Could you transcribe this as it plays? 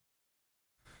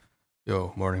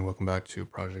Yo, morning, welcome back to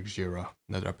Project Jira.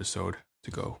 Another episode to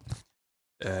go.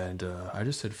 And I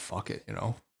just said fuck it,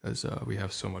 because we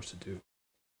have so much to do.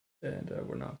 And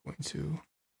we're not going to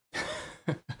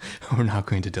we're not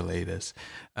going to delay this.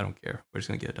 I don't care. We're just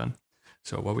gonna get it done.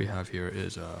 So what we have here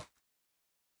is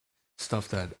stuff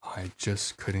that I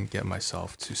just couldn't get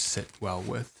myself to sit well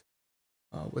with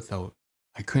without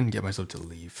I couldn't get myself to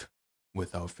leave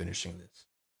without finishing this.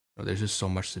 There's just so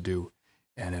much to do.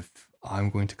 And if I'm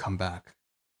going to come back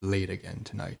late again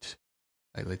tonight,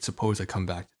 like suppose I come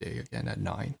back today again at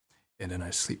 9 and then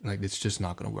I sleep, like it's just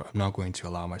not going to work. I'm not going to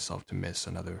allow myself to miss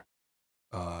another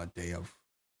day of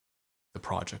the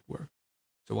project work.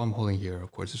 So what I'm holding here,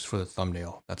 of course, is for the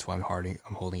thumbnail. That's why I'm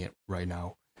holding it right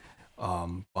now.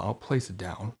 But I'll place it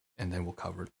down and then we'll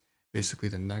cover it. Basically,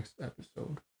 the next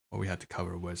episode, what we had to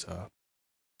cover was,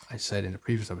 I said in the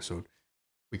previous episode,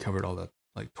 we covered all the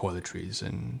like toiletries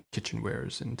and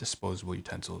kitchenwares and disposable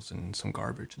utensils and some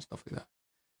garbage and stuff like that.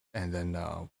 And then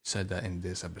we said that in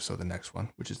this episode, the next one,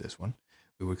 which is this one,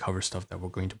 we would cover stuff that we're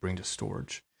going to bring to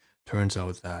storage. Turns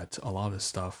out that a lot of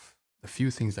stuff, the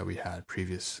few things that we had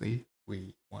previously,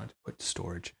 we wanted to put to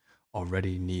storage,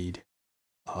 already need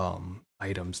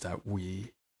items that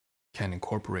we can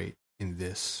incorporate in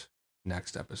this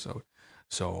next episode.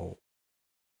 So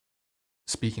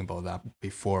speaking about that,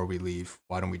 before we leave,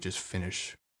 why don't we just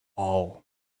finish all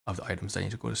of the items that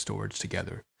need to go to storage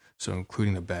together? So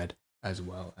including the bed as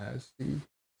well as the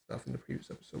stuff in the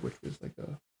previous episode, which was like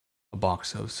a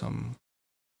box of some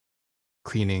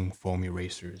cleaning foam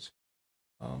erasers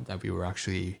that we were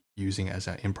actually using as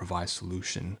an improvised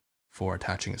solution for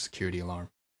attaching a security alarm,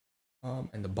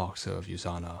 and the box of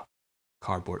Usana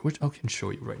cardboard, which I can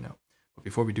show you right now. But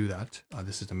before we do that,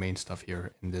 this is the main stuff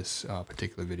here in this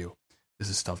particular video. This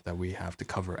is stuff that we have to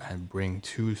cover and bring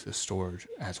to the storage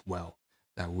as well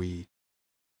that we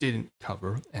didn't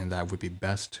cover and that would be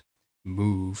best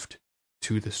moved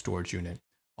to the storage unit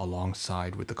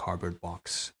alongside with the cardboard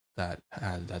box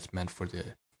that's meant for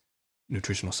the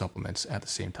nutritional supplements. At the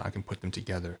same time, I can put them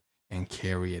together and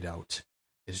carry it out.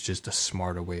 It's just a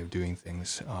smarter way of doing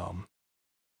things.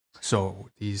 So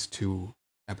these two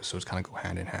episodes kind of go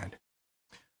hand in hand.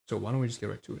 So why don't we just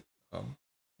get right to it? I'll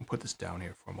put this down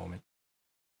here for a moment.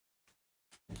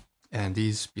 And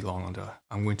these belong on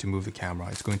I'm going to move the camera.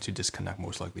 It's going to disconnect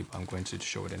most likely, but I'm going to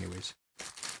show it anyways.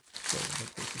 So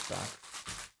let's take this back.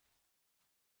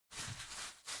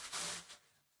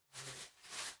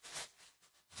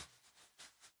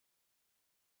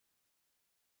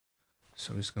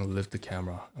 So I'm just going to lift the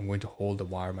camera. I'm going to hold the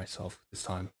wire myself this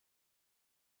time.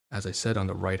 As I said, on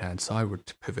the right hand side, we're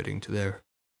pivoting to there.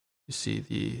 You see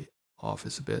the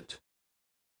office a bit,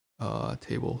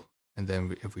 table. And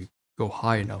then if we go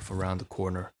high enough around the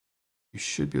corner, you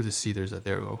should be able to see there's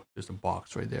a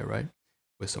box right there, right?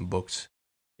 With some books.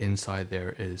 Inside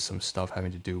there is some stuff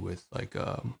having to do with like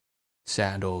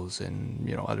sandals and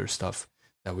other stuff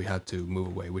that we had to move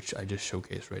away, which I just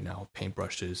showcased right now.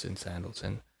 Paintbrushes and sandals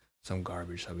and some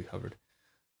garbage that we covered.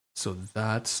 So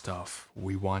that stuff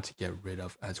we want to get rid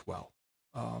of as well.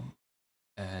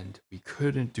 And we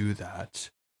couldn't do that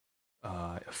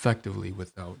effectively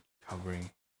without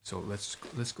covering. So let's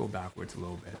go backwards a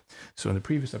little bit. So in the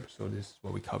previous episode, this is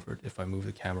what we covered. If I move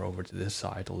the camera over to this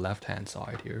side, the left-hand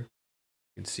side here,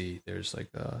 you can see there's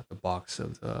like the box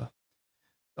of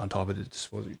on top of the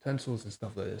disposable utensils and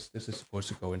stuff like this. This is supposed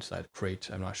to go inside the crate.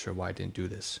 I'm not sure why I didn't do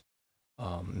this.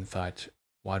 In fact,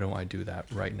 why don't I do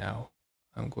that right now?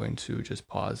 I'm going to just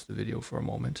pause the video for a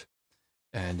moment.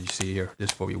 And you see here,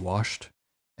 this is what we washed.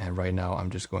 And right now I'm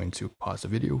just going to pause the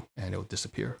video and it'll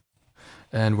disappear.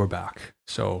 And we're back.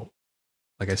 So,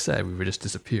 like I said, we would just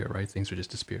disappear, right? Things would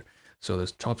just disappear. So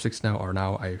those chopsticks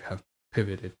I have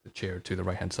pivoted the chair to the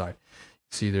right-hand side.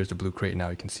 See, there's the blue crate now.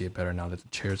 You can see it better now that the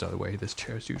chair's out of the way. This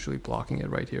chair is usually blocking it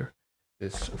right here.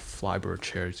 This flybird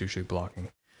chair is usually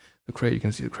blocking the crate. You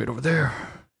can see the crate over there.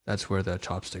 That's where the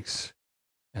chopsticks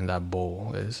and that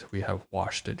bowl is. We have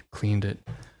washed it, cleaned it,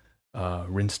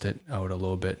 rinsed it out a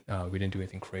little bit. We didn't do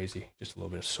anything crazy, just a little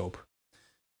bit of soap.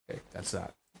 Okay, that's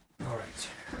that. All right,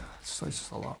 so it's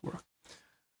just a lot of work.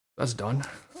 That's done.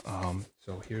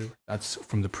 So here, that's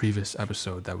from the previous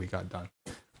episode that we got done.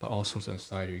 But also on the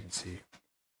side here, you can see,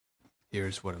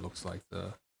 here's what it looks like,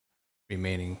 the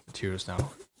remaining materials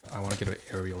now. I want to get an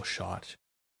aerial shot,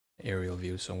 aerial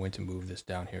view. So I'm going to move this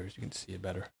down here so you can see it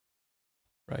better,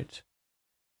 right?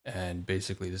 And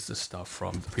basically, this is the stuff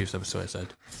from the previous episode. I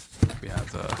said we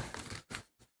have the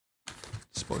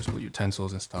disposable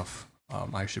utensils and stuff.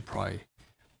 I should probably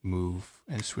move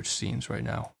and switch scenes right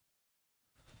now.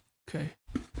 Okay,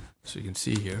 so you can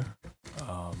see here,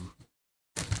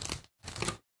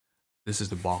 this is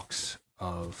the box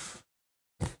of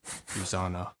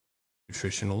Usana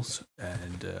nutritionals,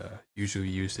 and usually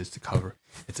use this to cover.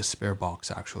 It's a spare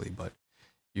box actually, but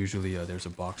usually there's a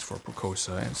box for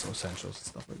Procosa and some essentials and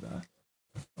stuff like that.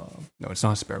 No, it's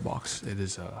not a spare box. It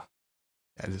is a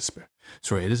it is a spare.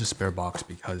 Sorry, it is a spare box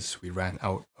because we ran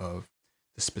out of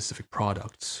the specific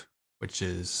products, which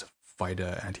is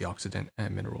Phyta antioxidant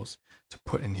and minerals, to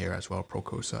put in here as well,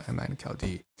 Procosa and Magnecal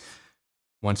D.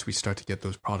 Once we start to get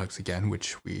those products again,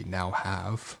 which we now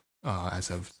have as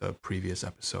of the previous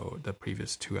episode, the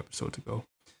previous 2 episodes ago,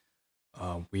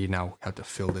 we now have to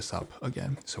fill this up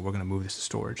again. So we're going to move this to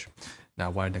storage.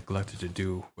 Now, what I neglected to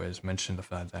do was mention the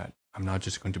fact that I'm not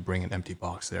just going to bring an empty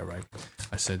box there, right?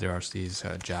 I said there are these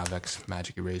Javex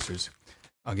magic erasers.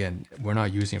 Again, we're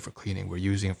not using it for cleaning. We're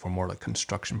using it for more like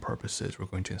construction purposes. We're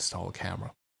going to install a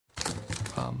camera.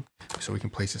 So we can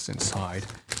place this inside.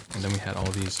 And then we had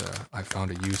all these, I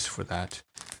found a use for that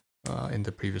in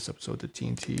the previous episode, the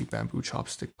TNT bamboo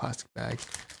chopstick plastic bag.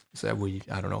 So that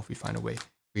I don't know if we find a way.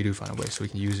 We do find a way, so we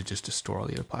can use it just to store all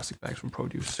the other plastic bags from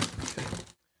produce. Okay.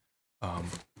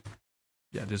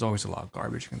 Yeah, there's always a lot of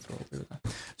garbage you can throw over there.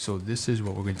 So this is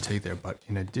what we're going to take there. But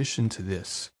in addition to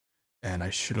this, and I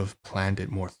should have planned it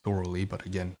more thoroughly, but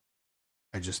again,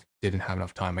 I just didn't have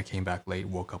enough time. I came back late,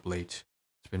 woke up late.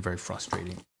 It's been very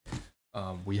frustrating.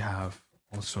 We have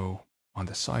also on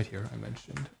the side here, I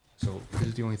mentioned. So this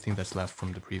is the only thing that's left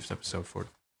from the previous episode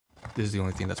this is the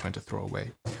only thing that's meant to throw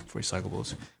away for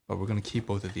recyclables. But we're going to keep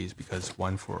both of these because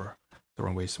one for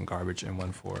throwing away some garbage and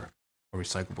one for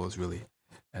recyclables really.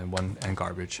 And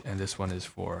garbage. And this one is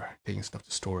for taking stuff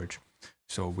to storage.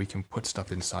 So we can put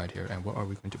stuff inside here. And what are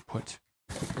we going to put?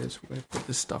 We're going to put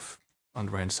this stuff on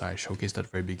the right hand side, showcased at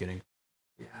the very beginning.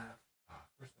 We have,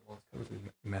 first of all, let's cover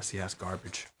the messy ass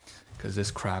garbage. Because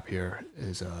this crap here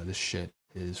is, this shit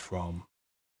is from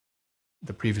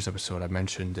the previous episode. I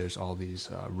mentioned there's all these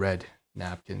red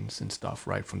napkins and stuff,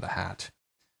 right, from the hat.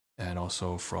 And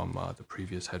also from the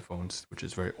previous headphones, which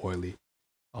is very oily.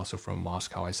 Also from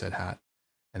Moscow, I said hat.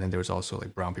 And then there was also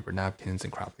like brown paper napkins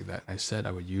and crap like that. And I said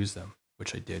I would use them,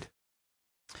 which I did,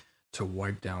 to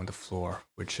wipe down the floor,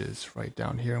 which is right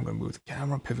down here. I'm going to move the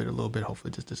camera, pivot a little bit.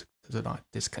 Hopefully this does not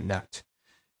disconnect.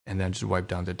 And then just wipe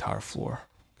down the entire floor.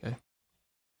 Okay.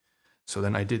 So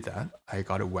then I did that. I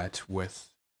got it wet with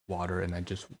water, and I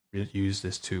just used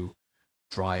this to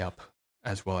dry up,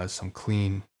 as well as some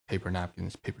clean paper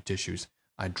napkins, paper tissues.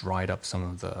 I dried up some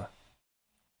of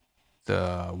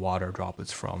the water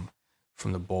droplets from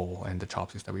the bowl and the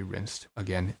chopsticks that we rinsed.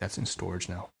 Again, that's in storage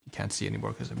now. You can't see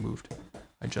anymore because I moved.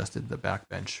 I adjusted the back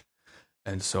bench.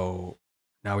 And so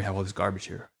now we have all this garbage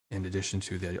here, in addition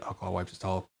to the alcohol wipes. It's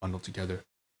all bundled together.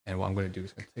 And what I'm going to do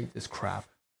is I'm going to take this crap,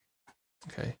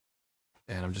 okay,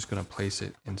 and I'm just going to place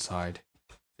it inside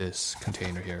this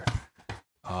container here.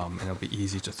 And it'll be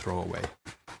easy to throw away.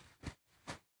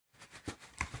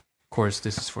 Of course,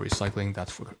 this is for recycling.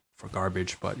 That's for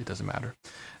garbage, but it doesn't matter.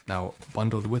 Now,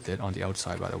 bundled with it on the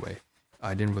outside, by the way,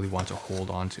 I didn't really want to hold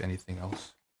on to anything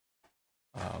else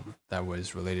that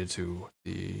was related to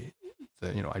the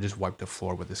I just wiped the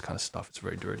floor with this kind of stuff. It's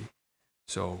very dirty.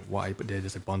 So what I did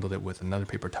is I bundled it with another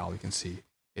paper towel. You can see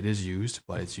it is used,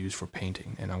 but it's used for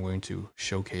painting. And I'm going to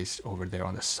showcase over there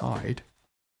on the side.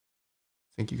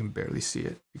 I think you can barely see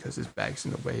it because this bag's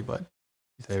in the way, but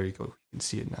there you go. You can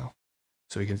see it now.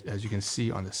 So you can, as you can see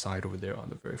on the side over there on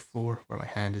the very floor where my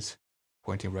hand is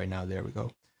pointing right now, there we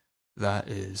go. That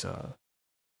is a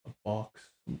box,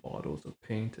 some bottles of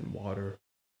paint and water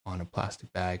on a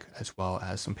plastic bag, as well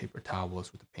as some paper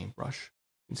towels with a paintbrush.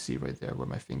 You can see right there where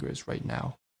my finger is right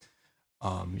now.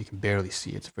 You can barely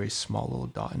see it. It's a very small little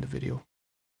dot in the video.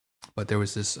 But there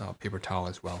was this paper towel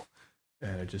as well.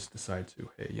 And I just decided to,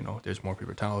 hey, there's more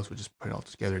paper towels. We'll just put it all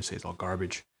together and say it's all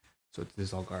garbage. So this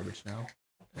is all garbage now.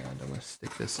 And I'm going to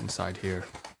stick this inside here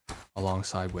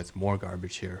alongside with more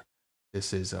garbage here.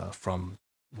 This is from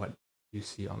what you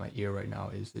see on my ear right now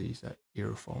is these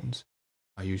earphones.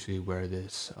 I usually wear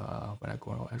this when I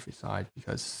go on every side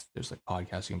because there's like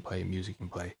podcasts you can play, music you can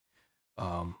play.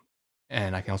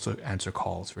 And I can also answer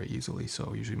calls very easily.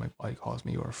 So usually my buddy calls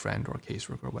me, or a friend or a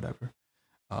caseworker or whatever,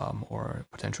 or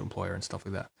a potential employer and stuff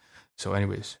like that. So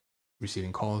anyways,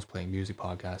 receiving calls, playing music,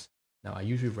 podcasts. Now I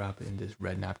usually wrap it in this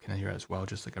red napkin here as well,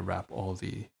 just like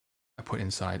I put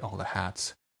inside all the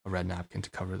hats a red napkin to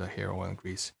cover the hair, oil, and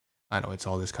grease. I know it's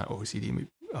all this kind of OCD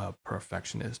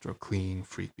perfectionist or clean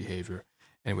freak behavior.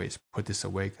 Anyways, put this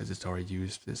away because it's already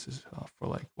used. This is for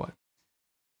like what?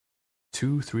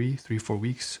 4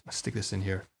 weeks. I'll stick this in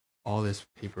here. All this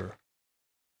paper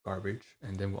garbage,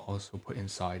 and then we'll also put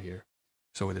inside here.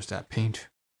 So there's that paint,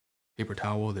 paper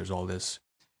towel. There's all this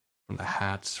the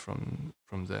hats, from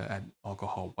the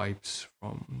alcohol wipes,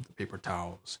 from the paper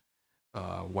towels,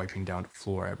 wiping down the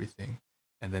floor, everything.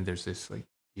 And then there's this like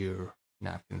ear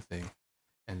napkin thing.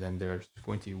 And then there's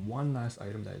going to be one last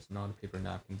item that is not a paper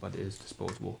napkin, but is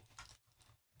disposable.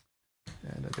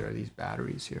 And there are these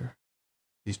batteries here,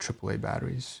 these AAA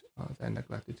batteries that I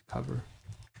neglected to cover.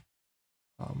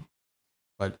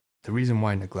 But the reason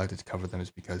why I neglected to cover them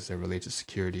is because they're related to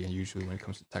security, and usually when it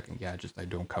comes to tech and gadgets, I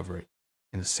don't cover it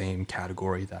in the same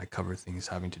category that I cover things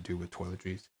having to do with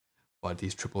toiletries. But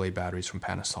these AAA batteries from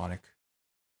Panasonic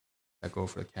that go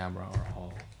for the camera are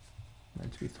all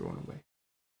meant to be thrown away.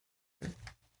 Okay.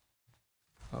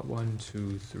 1,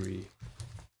 2, 3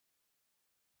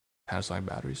 Panasonic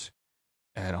batteries.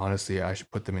 And honestly, I should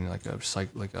put them in like a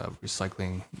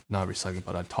recycling, not recycling,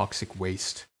 but a toxic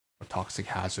waste or toxic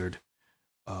hazard,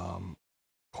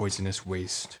 poisonous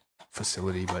waste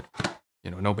facility. But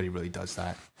nobody really does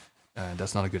that.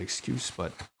 That's not a good excuse,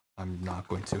 but I'm not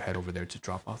going to head over there to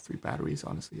drop off 3 batteries.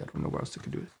 Honestly, I don't know where else I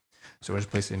could do it. So I just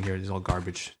place it in here. This is all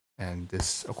garbage, and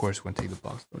this, of course, went to the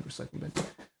box or recycling bin,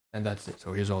 and that's it.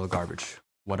 So here's all the garbage.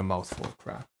 What a mouthful of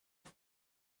crap.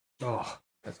 Oh,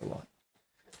 that's a lot.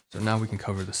 So now we can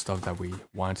cover the stuff that we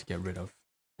wanted to get rid of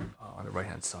on the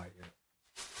right-hand side here.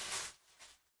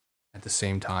 At the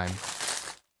same time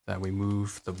that we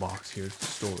move the box here to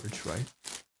storage, right?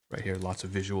 Right here, lots of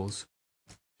visuals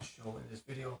to show in this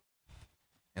video.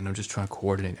 And I'm just trying to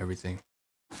coordinate everything.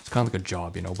 It's kind of like a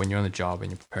job, when you're on the job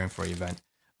and you're preparing for an event,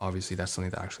 obviously that's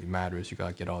something that actually matters. You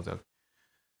gotta get all the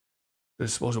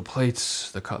disposable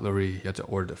plates, the cutlery, you have to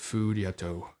order the food, you have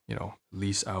to,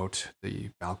 lease out the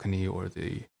balcony or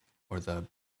the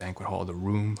banquet hall, the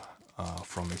room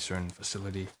from a certain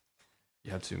facility.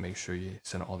 You have to make sure you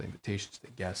send all the invitations to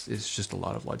the guests. It's just a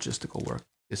lot of logistical work.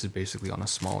 This is basically on a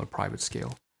smaller private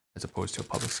scale as opposed to a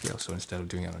public scale. So instead of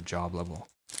doing it on a job level,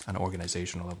 an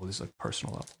organizational level, this is like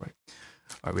personal level, right?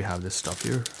 All right, we have this stuff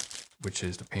here, which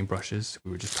is the paintbrushes.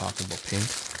 We were just talking about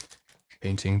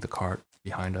painting the cart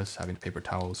behind us, having the paper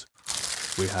towels.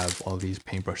 We have all these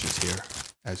paintbrushes here,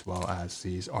 as well as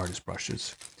these artist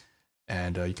brushes.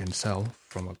 And you can tell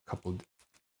from a couple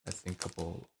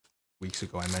weeks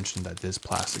ago, I mentioned that this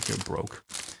plastic here broke.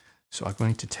 So I'm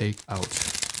going to take out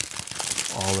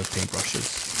all the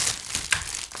paintbrushes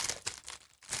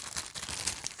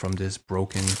from this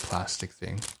broken plastic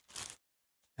thing.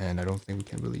 And I don't think we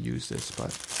can really use this,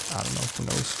 but I don't know, who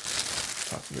knows?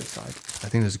 Talk to this side. I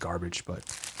think this is garbage, but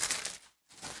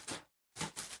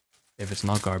if it's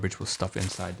not garbage, we'll stuff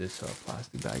inside this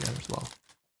plastic bag as well.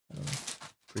 I don't know.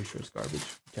 Pretty sure it's garbage.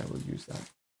 Can't really use that.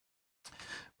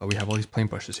 But we have all these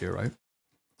paintbrushes here, right?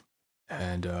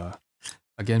 And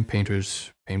again,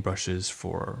 paintbrushes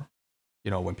for,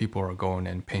 when people are going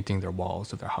and painting their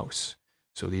walls of their house.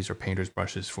 So these are painter's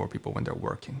brushes for people when they're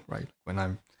working, right? When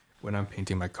I'm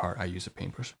painting my car, I use a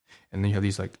paintbrush. And then you have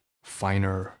these like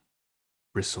finer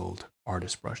bristled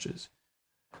artist brushes.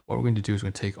 What we're going to do is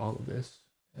we're going to take all of this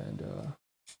and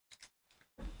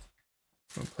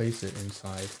place it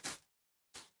inside,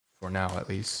 for now at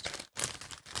least,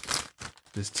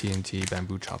 this TNT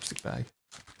bamboo chopstick bag.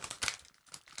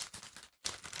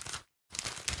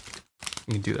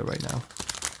 You can do that right now.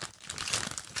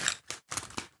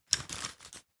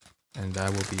 And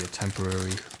that will be a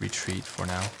temporary retreat for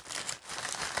now.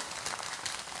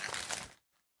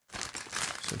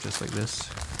 So just like this.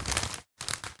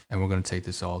 And we're going to take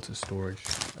this all to storage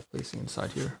by placing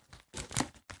inside here.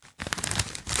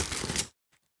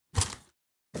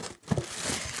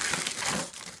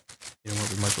 You know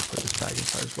what, we might as well put this bag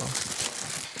inside as well.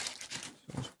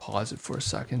 So let's pause it for a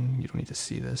second. You don't need to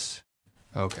see this.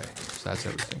 Okay, so that's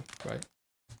everything, right?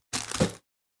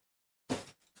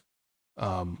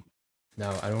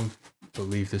 Now, I don't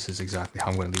believe this is exactly how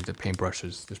I'm going to leave the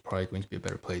paintbrushes. There's probably going to be a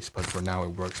better place, but for now it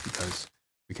works because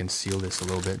we can seal this a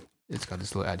little bit. It's got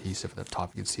this little adhesive at the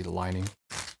top. You can see the lining.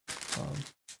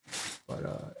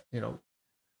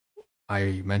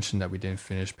 I mentioned that we didn't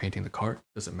finish painting the cart.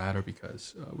 Doesn't matter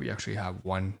because we actually have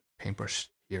one paintbrush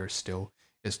here still.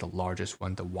 It's the largest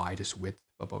one, the widest width,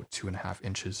 about 2.5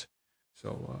 inches.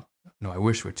 So, no, I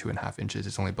wish we're 2.5 inches.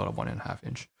 It's only about a 1.5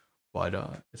 inch, but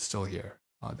it's still here.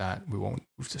 That we won't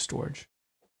move to storage.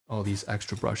 All these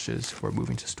extra brushes we're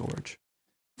moving to storage.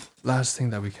 Last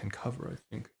thing that we can cover, I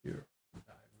think, here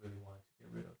that I really wanted to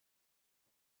get rid of.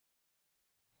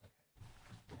 Okay.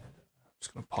 And, I'm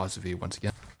just going to pause the video once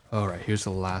again. All right, here's the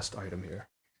last item here.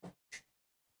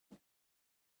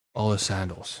 All the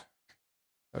sandals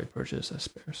that we purchased as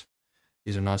spares.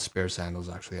 These are not spare sandals,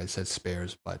 actually. I said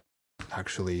spares, but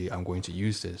actually I'm going to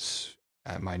use this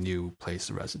at my new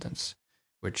place of residence,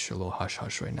 which a little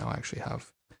hush-hush right now. I actually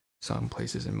have some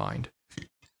places in mind,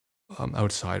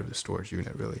 outside of the storage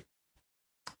unit, really.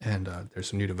 And there's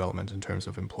some new developments in terms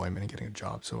of employment and getting a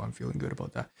job, so I'm feeling good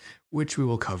about that, which we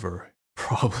will cover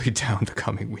probably down the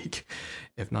coming week,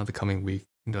 if not the coming week,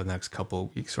 the next couple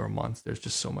of weeks or a month. There's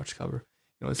just so much cover.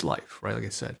 It's life, right? Like I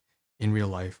said, in real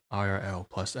life, IRL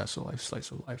plus SO life,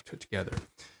 slice of life together.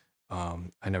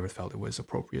 I never felt it was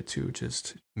appropriate to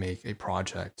just make a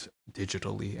project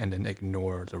digitally and then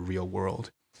ignore the real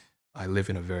world. I live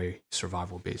in a very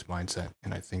survival based mindset,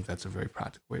 and I think that's a very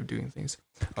practical way of doing things.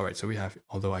 All right, so we have,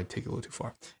 although I take it a little too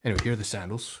far. Anyway, here are the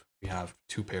sandals. We have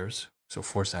 2 pairs, so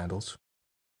 4 sandals.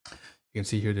 You can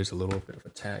see here there's a little bit of a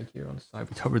tag here on the side.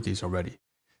 We covered these already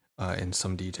in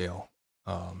some detail.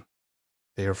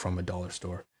 They are from a dollar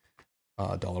store,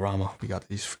 Dollarama. We got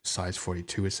these size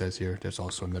 42, it says here. There's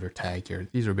also another tag here.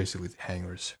 These are basically the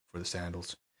hangers for the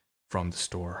sandals from the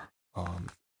store,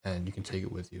 and you can take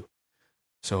it with you.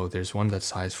 So there's one that's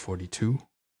size 42.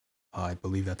 I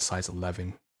believe that's size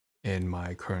 11 in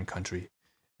my current country.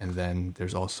 And then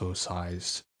there's also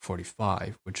size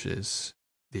 45, which is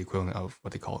the equivalent of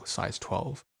what they call size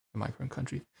 12 in my current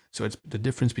country. So it's the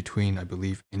difference between, I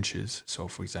believe, inches. So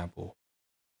for example,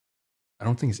 I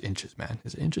don't think it's inches, man.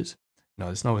 Is it inches?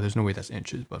 No, there's no way that's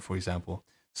inches. But for example,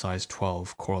 size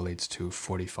 12 correlates to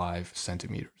 45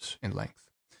 centimeters in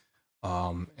length.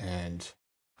 And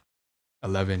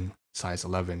size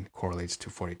 11 correlates to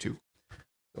 42.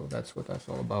 So that's what that's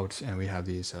all about. And we have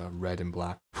these red and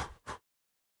black.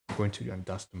 I'm going to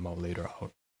dust them all later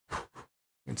out. You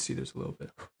can see there's a little bit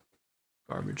of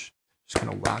garbage. Just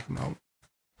gonna whack them out.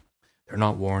 They're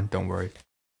not worn, don't worry.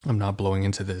 I'm not blowing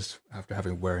into this after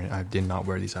having worn it. I did not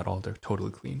wear these at all. They're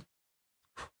totally clean.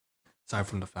 Aside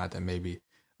from the fact that maybe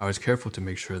I was careful to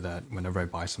make sure that whenever I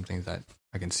buy something that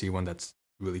I can see one that's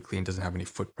really clean, doesn't have any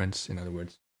footprints. In other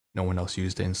words, no one else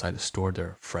used it inside the store.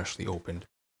 They're freshly opened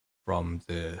from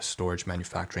the storage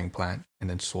manufacturing plant and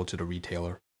then sold to the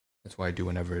retailer. That's why I do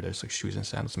whenever there's like shoes and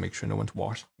sandals, to make sure no one's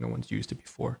washed, no one's used it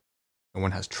before, no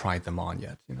one has tried them on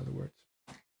yet, in other words.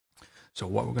 So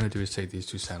what we're going to do is take these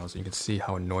 2 sandals, and you can see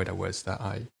how annoyed I was that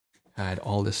I had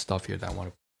all this stuff here that I want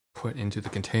to put into the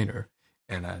container,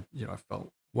 and I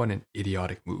felt, what an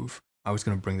idiotic move. I was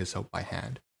going to bring this out by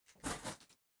hand,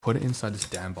 put it inside this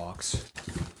damn box,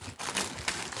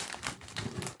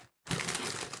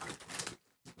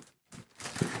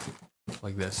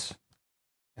 like this,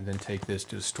 and then take this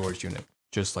to the storage unit,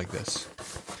 just like this.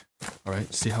 All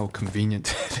right, see how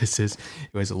convenient this is?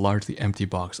 It was a largely empty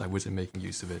box. I wasn't making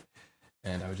use of it,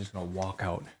 and I was just gonna walk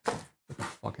out like a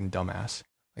fucking dumbass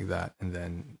like that. And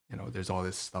then there's all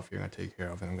this stuff you're gonna take care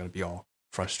of, and I'm gonna be all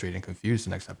frustrated and confused the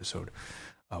next episode,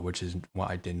 which is what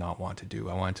I did not want to do.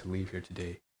 I wanted to leave here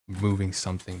today moving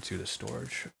something to the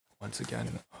storage once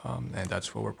again, and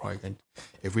that's what we're probably going to.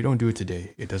 If we don't do it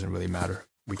today, it doesn't really matter.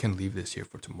 We can leave this here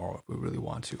for tomorrow if we really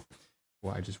want to.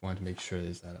 What I just wanted to make sure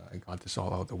is that I got this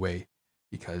all out of the way,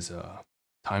 because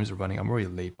times are running. I'm already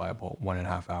late by about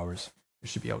 1.5 hours. I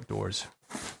should be outdoors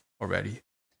already,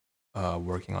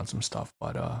 working on some stuff.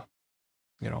 But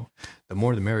the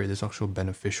more the merrier. It's actually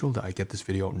beneficial that I get this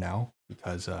video out now,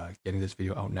 because getting this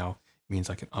video out now means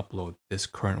I can upload this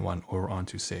current one over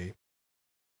onto, say,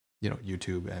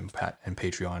 YouTube and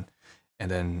Patreon, and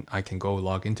then I can go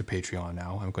log into Patreon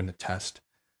now. I'm going to test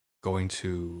going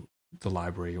to the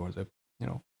library or the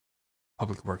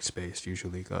public workspace,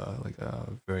 usually like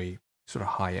a very sort of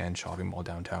high-end shopping mall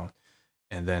downtown,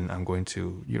 and then I'm going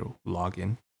to log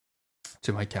in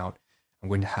to my account. I'm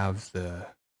going to have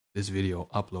this video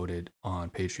uploaded on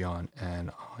Patreon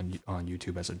and on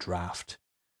YouTube as a draft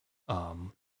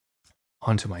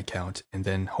onto my account, and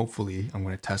then hopefully I'm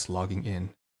going to test logging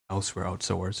in elsewhere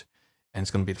outdoors, and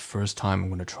it's going to be the first time I'm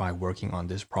going to try working on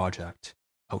this project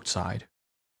outside.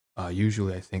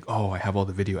 Usually I think, I have all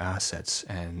the video assets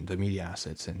and the media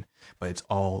assets, but it's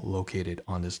all located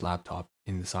on this laptop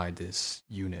inside this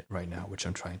unit right now, which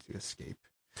I'm trying to escape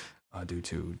due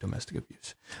to domestic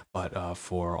abuse. But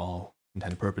for all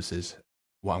intent and purposes,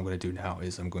 what I'm going to do now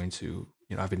is I'm going to,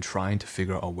 I've been trying to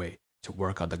figure out a way to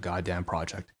work on the goddamn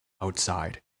project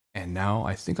outside, and now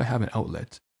I think I have an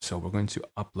outlet. So we're going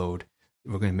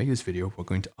to make this video, we're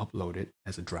going to upload it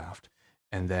as a draft,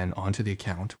 and then onto the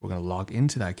account, we're going to log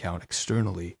into that account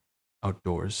externally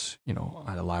outdoors,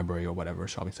 at a library or whatever,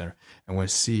 shopping center, and we're going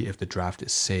to see if the draft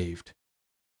is saved.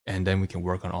 And then we can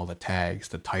work on all the tags,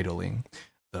 the titling,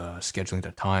 the scheduling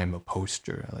the time, a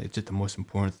poster. It's just the most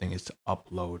important thing is to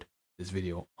upload this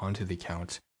video onto the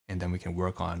account, and then we can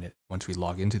work on it once we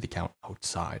log into the account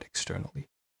outside externally.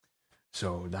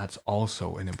 So that's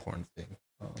also an important thing,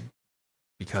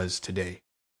 because today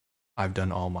I've done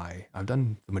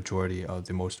the majority of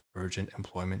the most urgent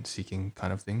employment seeking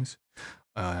kind of things.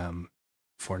 Um,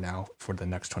 for now, for the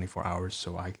next 24 hours,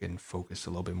 so I can focus a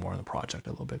little bit more on the project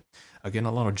a little bit. Again,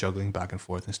 a lot of juggling back and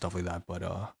forth and stuff like that, but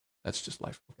that's just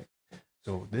life. Okay.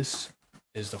 So this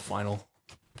is the final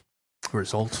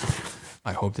result.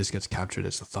 I hope this gets captured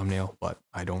as the thumbnail, but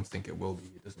I don't think it will be.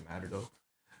 It doesn't matter though.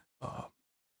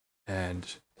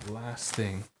 And the last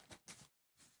thing,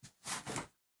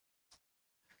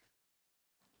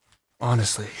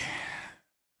 honestly,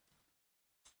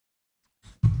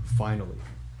 finally.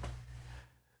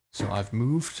 So I've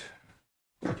moved,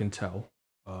 you can tell,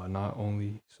 not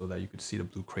only so that you could see the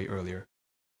blue crate earlier,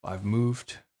 but I've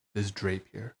moved this drape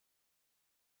here.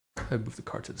 I moved the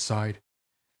cart to the side,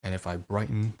 and if I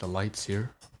brighten the lights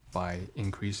here by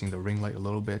increasing the ring light a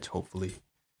little bit, hopefully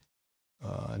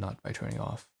not by turning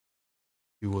off,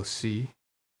 you will see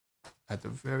at the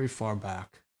very far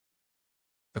back,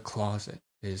 the closet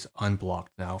is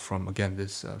unblocked now from, again,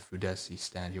 this Fudesi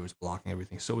stand here was blocking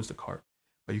everything. So is the cart.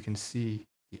 But you can see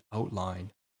the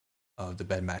outline of the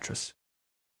bed mattress.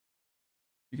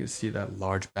 You can see that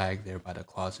large bag there by the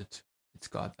closet. It's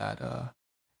got that,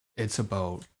 it's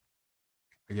about,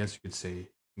 I guess you could say,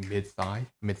 mid-thigh.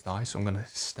 So I'm going to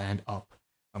stand up.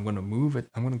 I'm going to move it.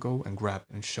 I'm going to go and grab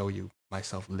it and show you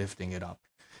myself lifting it up.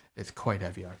 It's quite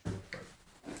heavy, actually.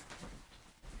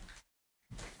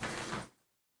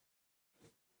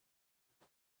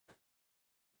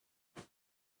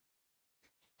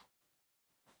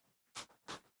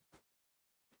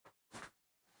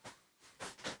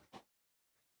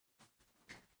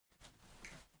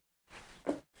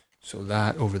 So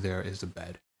that over there is the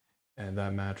bed. And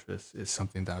that mattress is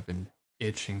something that I've been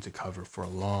itching to cover for a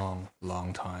long,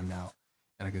 long time now.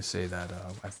 And I can say that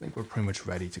I think we're pretty much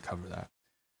ready to cover that.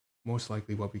 Most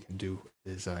likely what we can do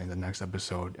is in the next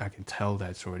episode, I can tell that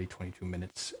it's already 22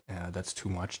 minutes. That's too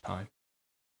much time.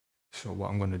 So what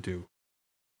I'm going to do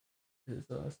is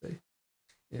say,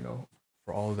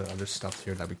 for all the other stuff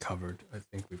here that we covered, I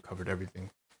think we've covered everything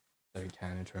that we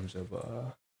can in terms of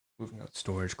moving out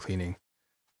storage, cleaning,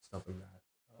 stuff like that.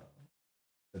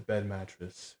 The bed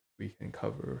mattress we can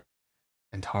cover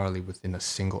entirely within a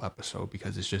single episode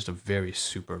because it's just a very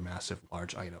super massive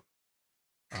large item.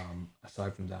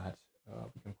 Aside from that,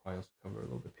 we can probably also cover a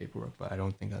little bit of paperwork, but I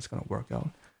don't think that's going to work out.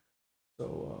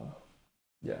 So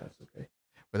yeah, it's okay.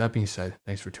 With that being said,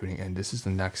 thanks for tuning in. This is the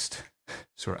next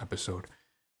sort of episode,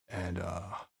 and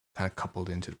kind of coupled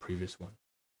into the previous one,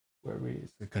 where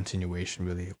it's the continuation,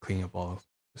 really, of cleaning up all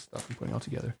the stuff and putting it all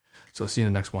together. So I'll see you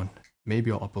in the next one.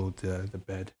 Maybe I'll upload the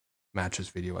bed mattress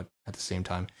video at the same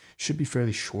time. Should be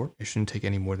fairly short. It shouldn't take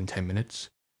any more than 10 minutes.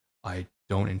 I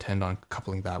don't intend on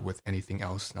coupling that with anything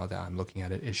else now that I'm looking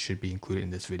at it. It should be included in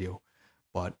this video.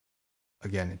 But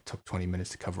again, it took 20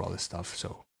 minutes to cover all this stuff.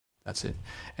 So that's it.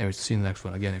 Anyways, see you in the next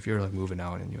one. Again, if you're like moving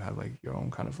out and you have like your own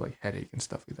kind of like headache and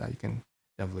stuff like that, you can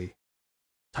definitely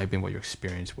type in what your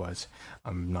experience was.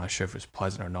 I'm not sure if it was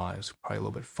pleasant or not. It was probably a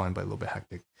little bit fun, but a little bit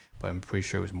hectic. But I'm pretty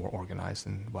sure it was more organized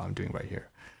than what I'm doing right here.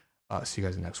 See you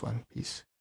guys in the next one. Peace.